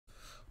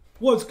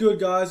What's good,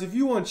 guys? If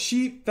you want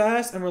cheap,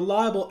 fast, and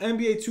reliable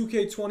NBA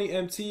 2K20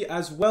 MT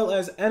as well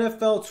as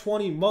NFL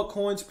 20 MUT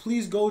coins,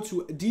 please go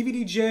to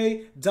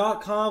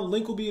dvdj.com.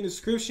 Link will be in the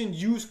description.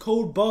 Use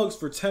code BUGS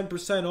for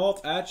 10% off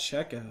at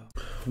checkout.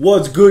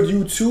 What's good,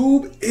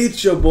 YouTube?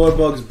 It's your boy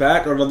Bugs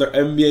back on another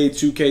NBA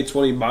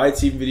 2K20 My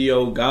Team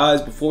video.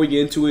 Guys, before we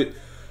get into it,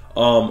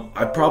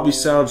 I probably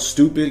sound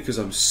stupid because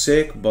I'm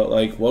sick, but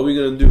like, what are we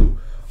gonna do?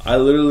 I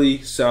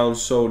literally sound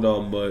so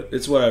dumb, but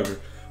it's whatever.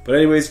 But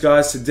anyways,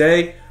 guys,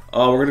 today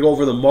we're going to go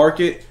over the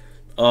market.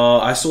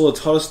 I sold a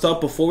ton of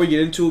stuff. Before we get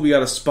into it, we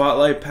got a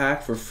spotlight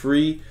pack for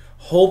free.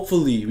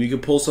 Hopefully, we can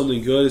pull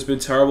something good. It's been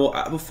terrible.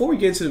 Before we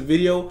get into the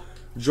video,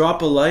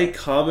 drop a like,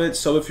 comment.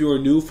 Some of you are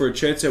new for a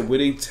chance at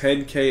winning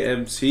 10K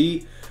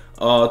MT.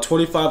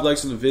 25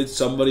 likes on the vid,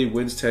 somebody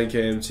wins 10K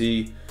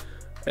MT.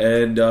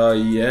 And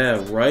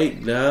yeah, right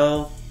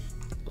now,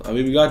 I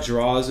mean, we got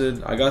draws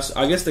in. I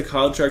guess the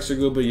contracts are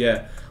good, but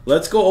yeah.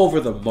 Let's go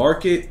over the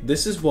market.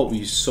 This is what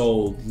we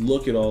sold.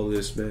 Look at all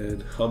this,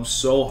 man. I'm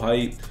so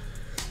hyped.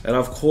 And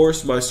of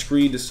course, my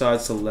screen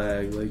decides to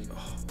lag. Like,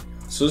 oh.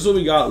 So this is what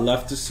we got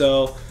left to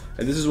sell,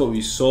 and this is what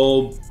we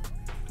sold.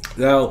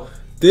 Now,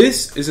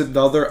 this is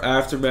another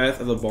aftermath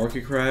of the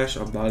market crash.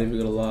 I'm not even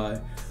gonna lie.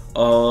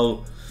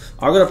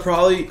 I'm gonna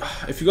probably,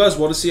 if you guys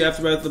want to see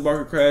aftermath of the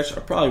market crash,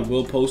 I probably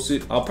will post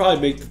it. I'll probably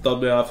make the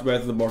thumbnail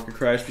aftermath of the market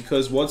crash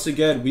because once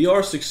again, we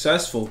are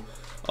successful.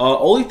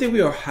 Only thing we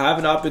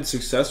have not been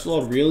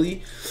successful on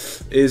really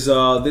is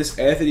this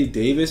Anthony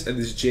Davis and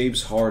this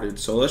James Harden.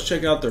 So let's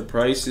check out their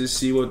prices,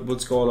 see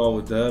what's going on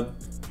with them.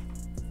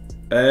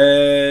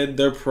 And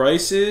their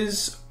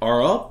prices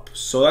are up,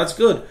 so that's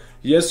good.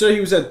 Yesterday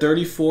he was at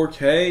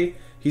 34K.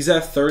 He's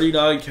at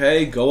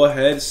 39K. Go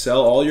ahead,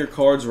 sell all your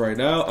cards right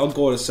now. I'm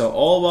going to sell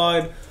all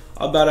mine.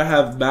 I'm about to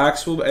have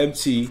maximum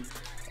MT.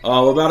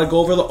 We're about to go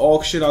over the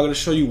auction. I'm going to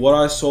show you what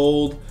I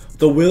sold.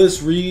 The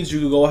Willis Reeds,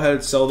 you can go ahead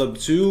and sell them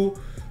too.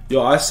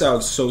 Yo, I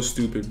sound so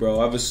stupid, bro.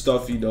 I have a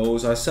stuffy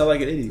nose. I sound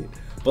like an idiot.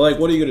 But, like,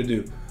 what are you going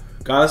to do?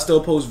 Gotta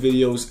still post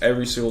videos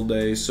every single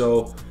day.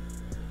 So,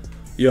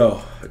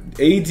 yo,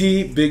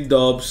 AD, big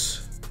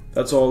dubs.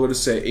 That's all I'm going to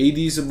say.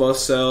 AD's a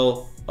must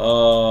sell.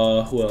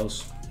 Who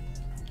else?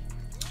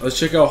 Let's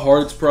check out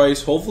Harden's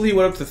price. Hopefully, he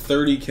went up to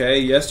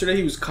 30K. Yesterday,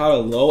 he was kind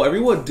of low.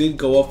 Everyone did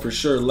go up for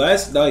sure.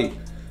 Last night,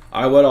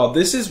 I went off.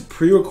 This is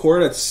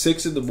pre-recorded at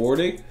 6 in the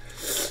morning.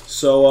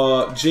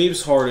 So,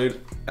 James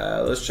Harden.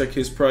 Let's check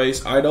his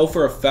price. I know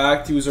for a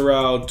fact he was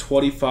around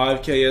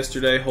 25K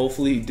yesterday.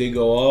 Hopefully he did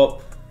go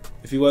up.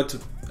 If he went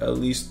to at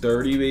least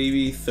 30,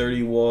 maybe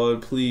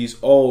 31, please.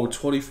 Oh,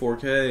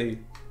 24K.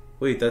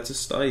 Wait, that's a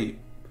snipe.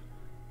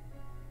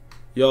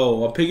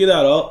 Yo, I'm picking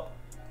that up.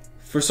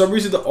 For some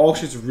reason, the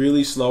auction's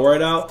really slow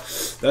right now.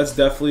 That's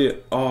definitely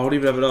it. Oh, I don't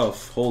even have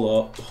enough.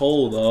 Hold up.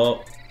 Hold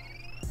up.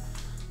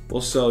 We'll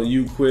sell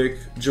you quick.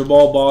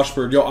 Jamal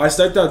Mashburn. Yo, I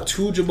sniped out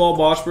 2 Jamal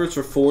Mashburns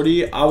for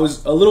 40. I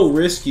was a little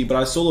risky, but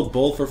I sold them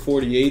both for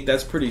 48.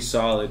 That's pretty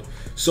solid.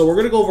 So we're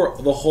going to go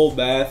over the whole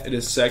math in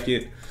a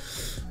second.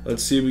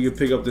 Let's see if we can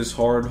pick up this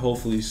Harden.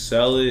 Hopefully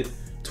sell it.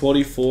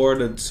 24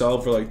 and then sell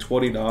it for like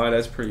 29.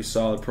 That's pretty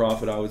solid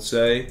profit, I would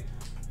say.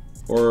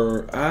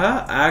 Or,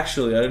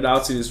 actually, I did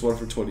not see this one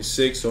for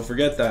 26, so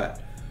forget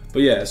that.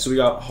 But yeah, so we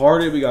got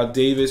Harden, we got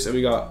Davis, and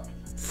we got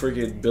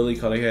freaking Billy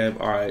Cunningham.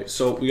 Alright,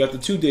 so we got the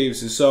 2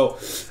 Davises. So,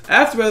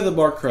 after the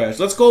market crash,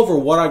 let's go over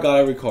what I got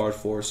every card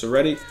for. So,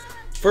 ready?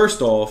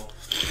 First off,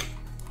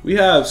 we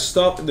have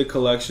stuff in the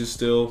collection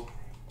still.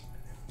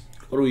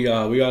 What do we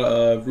got? We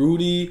got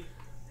Rudy,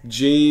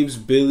 James,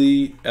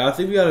 Billy. I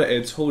think we got an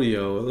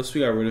Antonio, unless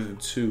we got rid of him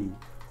too.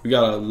 We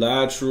got a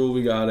lateral.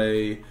 We got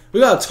a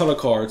ton of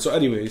cards. So,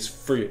 anyways,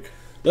 forget.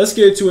 Let's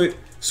get into it.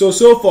 So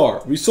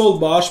far, we sold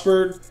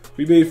Mashburn.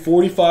 We made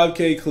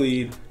 45K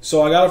clean.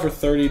 So I got it for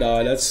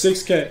 39. That's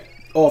 6K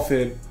off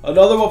him.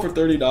 Another one for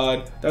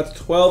 39. That's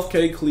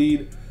 12K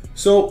clean.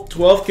 So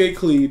 12K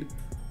clean.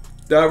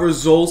 That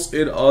results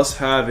in us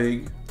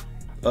having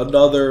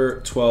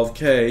another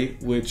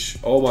 12K, which,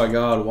 oh my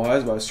god, why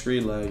is my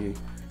screen lagging?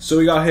 So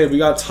we got him. We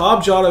got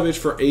Tom Jonovich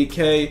for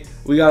 8K.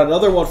 We got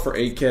another one for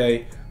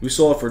 8K. We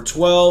sold it for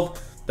 12.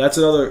 That's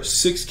another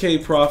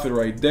 6K profit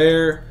right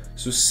there.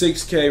 So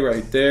 6K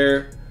right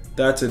there.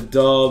 That's a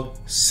dub.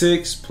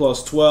 6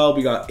 plus 12.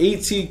 We got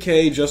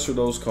 18K just for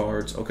those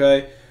cards,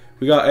 okay?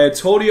 We got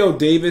Antonio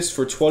Davis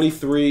for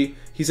 23.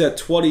 He's at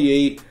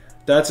 28.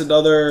 That's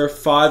another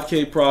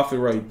 5K profit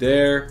right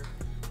there.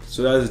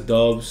 So that is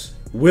dubs.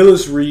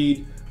 Willis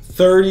Reed,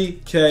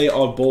 30K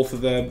on both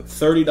of them.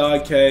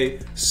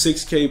 39K,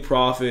 6K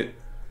profit.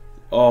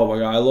 Oh my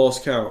god, I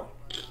lost count.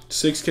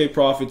 6K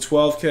profit,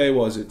 12K,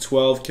 was it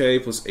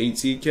 12K plus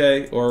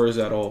 18K? Or is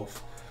that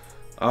off?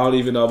 I don't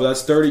even know, but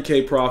that's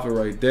 30K profit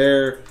right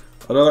there.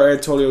 Another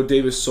Antonio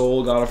Davis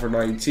sold, got it for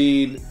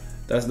 19.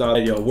 That's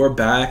not, yo, we're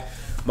back.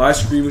 My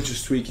screen was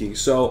just tweaking.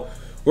 So,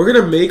 we're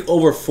going to make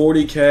over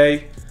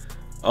 40K.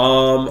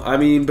 I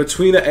mean,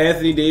 between the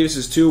Anthony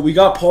Davises too, we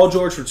got Paul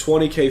George for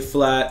 20K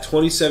flat,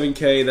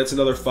 27K, that's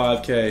another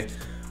 5K.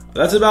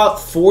 That's about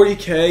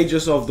 40K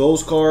just off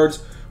those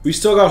cards. We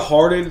still got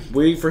Harden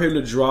waiting for him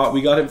to drop.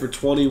 We got him for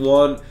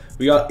 21.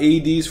 We got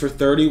ADs for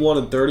 31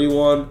 and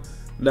 31.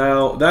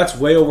 Now, that's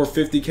way over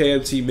 50K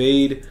MT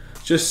made.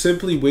 Just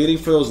simply waiting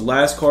for those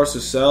last cards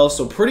to sell.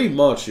 So pretty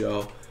much,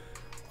 yo.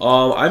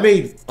 I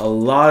made a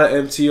lot of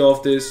MT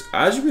off this.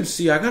 As you can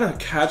see, I gotta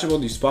catch up on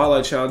these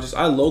spotlight challenges.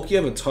 I low-key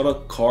have a ton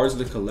of cards in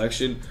the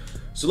collection.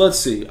 So let's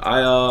see. I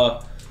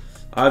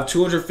have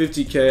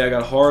 250K. I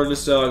got Harden to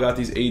sell. I got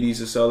these 80s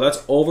to sell.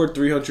 That's over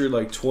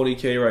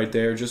 320K right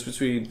there, just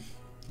between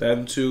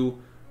them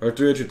two, or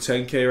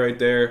 310K right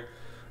there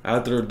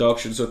at the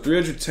reduction. So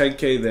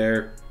 310K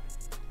there,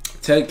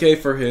 10K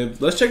for him.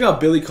 Let's check out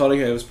Billy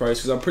Cunningham's price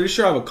because I'm pretty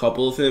sure I have a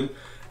couple of him.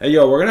 And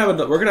yo, we're gonna have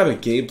a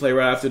gameplay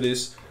right after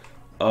this.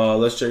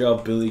 Let's check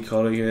out Billy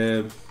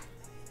Cunningham.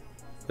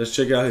 Let's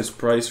check out his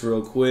price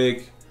real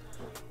quick.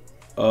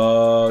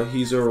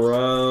 He's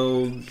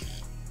around.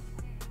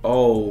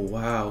 Oh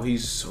wow,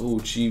 he's so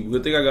cheap.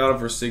 Good thing I got him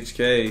for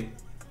 6K.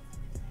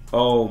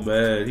 Oh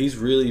man, he's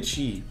really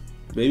cheap.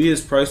 Maybe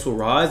his price will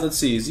rise. Let's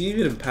see. Is he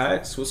even in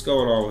packs? What's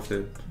going on with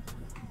him?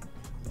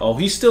 Oh,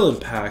 he's still in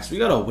packs. We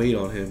gotta wait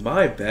on him.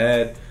 My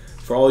bad.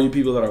 For all you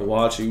people that are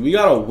watching, we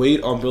gotta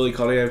wait on Billy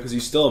Cunningham because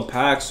he's still in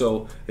packs.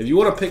 So if you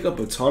want to pick up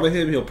a ton of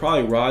him, he'll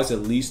probably rise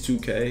at least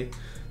 2K.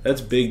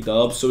 That's big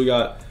dubs. So we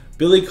got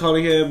Billy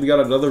Cunningham. We got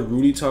another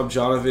Rudy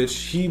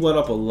Tomjanovich. He went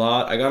up a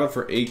lot. I got him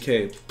for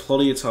 8K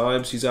plenty of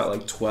times. He's at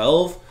like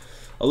 12,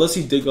 unless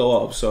he did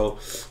go up. So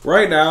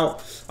right now,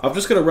 I'm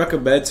just gonna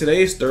recommend.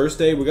 Today is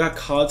Thursday. We got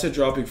content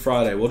dropping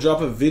Friday. We'll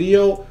drop a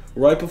video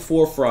right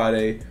before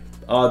Friday,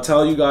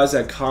 telling you guys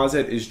that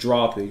content is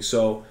dropping.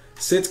 So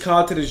since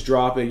content is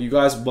dropping, you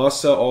guys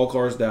must sell all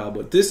cars now.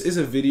 But this is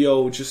a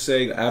video just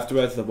saying the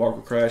aftermath of the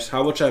market crash,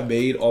 how much I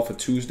made off of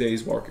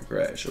Tuesday's market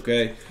crash,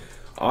 okay?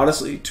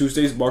 Honestly,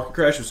 Tuesday's market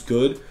crash was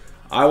good.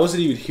 I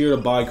wasn't even here to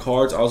buy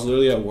cards. I was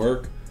literally at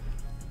work.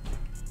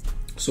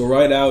 So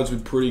right now, it's been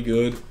pretty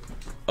good.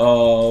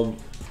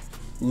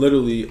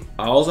 Literally,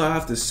 all I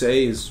have to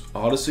say is,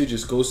 honestly,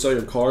 just go sell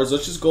your cards.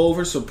 Let's just go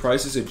over some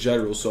prices in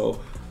general. So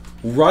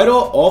right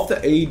off the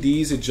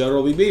ADs in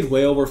general, we made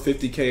way over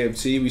 50K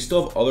MT. We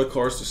still have other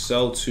cards to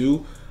sell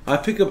too. I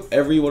pick up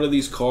every one of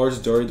these cards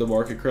during the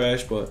market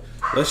crash, but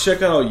let's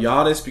check out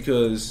Giannis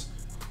because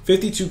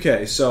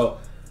 52K. So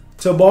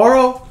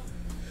tomorrow,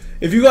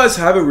 if you guys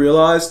haven't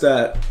realized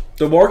that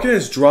the market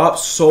has dropped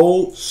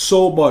so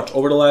much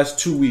over the last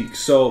 2 weeks.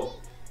 So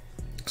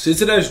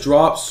since it has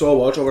dropped so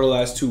much over the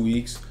last 2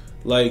 weeks,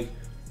 like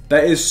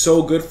that is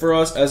so good for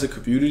us as a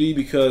community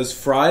because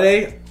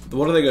Friday,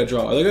 what are they gonna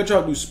drop? Are they gonna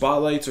drop new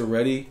spotlights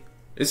already?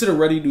 Is it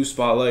already new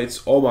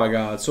spotlights? Oh my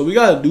god. So we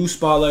got new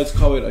spotlights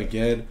coming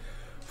again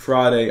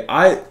Friday.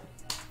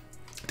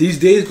 These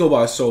days go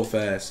by so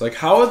fast. Like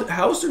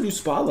how's there new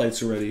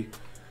spotlights already?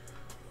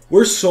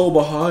 We're so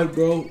behind,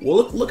 bro.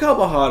 Well, look how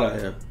behind I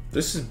am.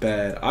 This is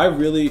bad. I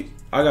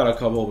gotta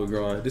come home and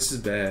grind. This is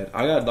bad.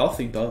 I got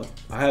nothing done.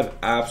 I have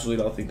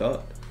absolutely nothing done.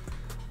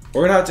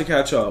 We're gonna have to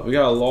catch up. We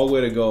got a long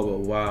way to go, but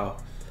wow.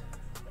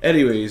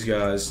 Anyways,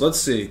 guys, let's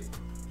see.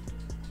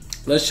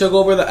 Let's check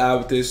over the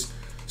amethyst.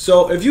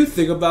 So if you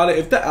think about it,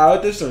 if the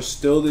amethysts are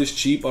still this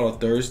cheap on a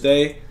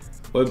Thursday,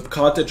 when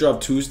content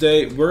dropped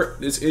Tuesday,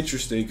 it's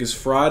interesting because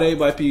Friday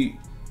might be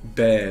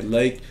bad.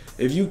 Like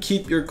if you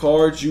keep your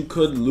cards, you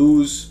could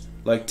lose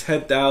like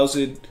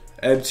 10,000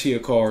 MT a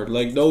card.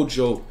 Like no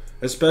joke,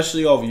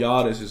 especially off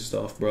Giannis and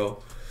stuff,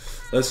 bro.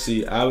 Let's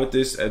see,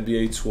 amethyst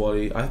NBA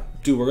 20.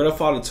 Dude, we're gonna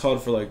find a ton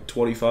for like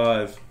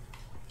 25,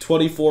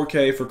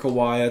 24K for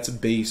Kawhi. That's a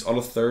base on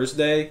a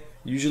Thursday.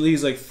 Usually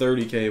he's like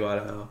 30K by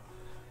now.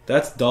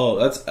 That's dull.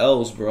 That's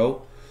L's,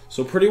 bro.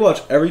 So pretty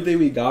much everything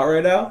we got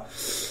right now,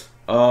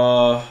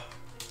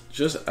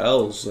 just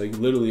L's. Like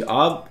literally,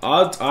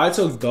 I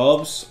took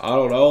dubs. I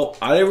don't know.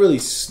 I didn't really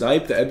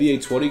snipe the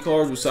NBA 20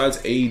 cards besides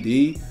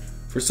AD.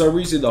 For some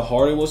reason, the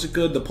Harden wasn't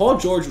good. The Paul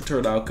George would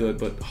turn out good,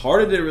 but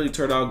Harden didn't really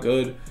turn out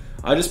good.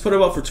 I just put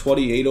him up for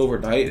 28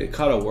 overnight. It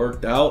kind of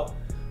worked out.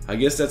 I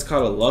guess that's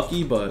kind of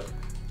lucky, but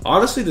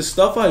honestly, the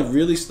stuff I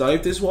really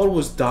sniped this one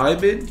was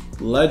Diamond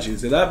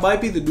Legends, and that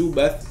might be the new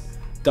method.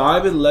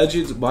 Diamond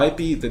Legends might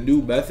be the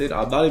new method.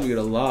 I'm not even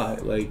gonna lie.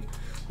 Like,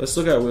 let's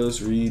look at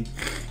Willis Reed.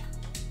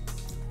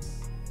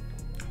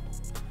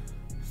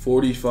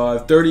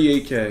 45,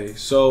 38K.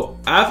 So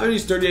after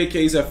these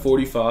 38Ks at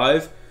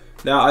 45,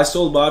 now I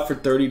sold mine for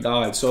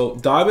 39. So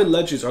Diamond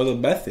Legends are the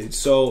method.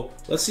 So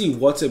let's see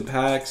what's in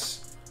packs.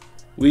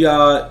 We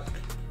got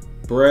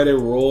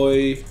Brandon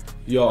Roy.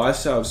 Yo, I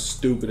sound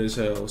stupid as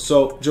hell.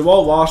 So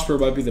Jamal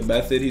Washburn might be the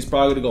method. He's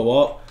probably gonna go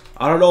up.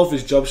 I don't know if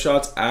his jump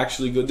shot's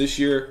actually good this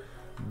year,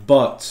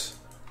 but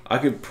I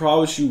can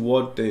promise you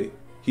one thing: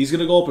 he's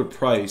gonna go up in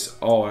price.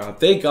 Oh my god!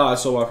 Thank God I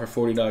sold mine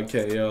for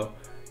 49K. Yo,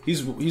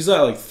 he's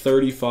at like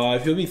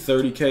 35. He'll be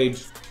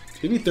 30K.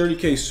 He'll be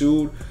 30K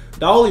soon.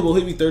 Not only will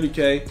he be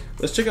 30K,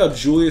 let's check out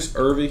Julius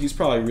Erving. He's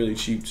probably really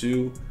cheap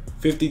too.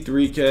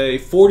 53K,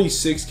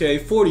 46K,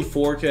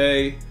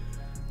 44K.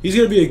 He's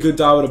going to be a good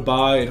diamond to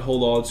buy and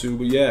hold on to.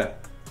 But yeah,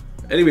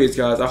 Anyways,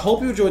 guys, I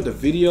hope you enjoyed the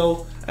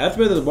video.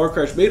 After the mark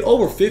crash, made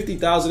over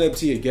 50,000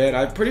 MT again.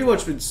 I've pretty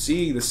much been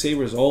seeing the same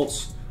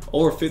results.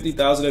 Over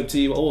 50,000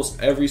 MT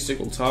almost every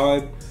single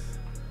time.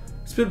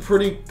 It's been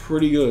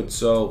pretty good.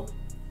 So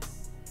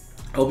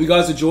I hope you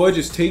guys enjoyed.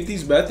 Just take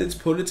these methods,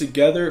 put it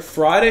together.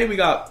 Friday, we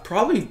got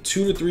probably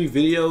 2 to 3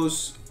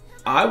 videos.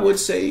 I would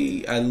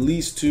say at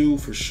least 2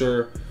 for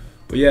sure.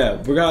 But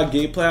yeah, we're gonna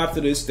gameplay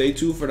after this. Stay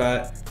tuned for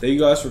that. Thank you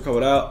guys for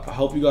coming out. I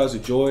hope you guys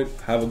enjoyed.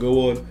 Have a good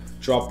one.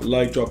 Drop the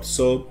like, drop the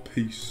sub.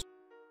 Peace.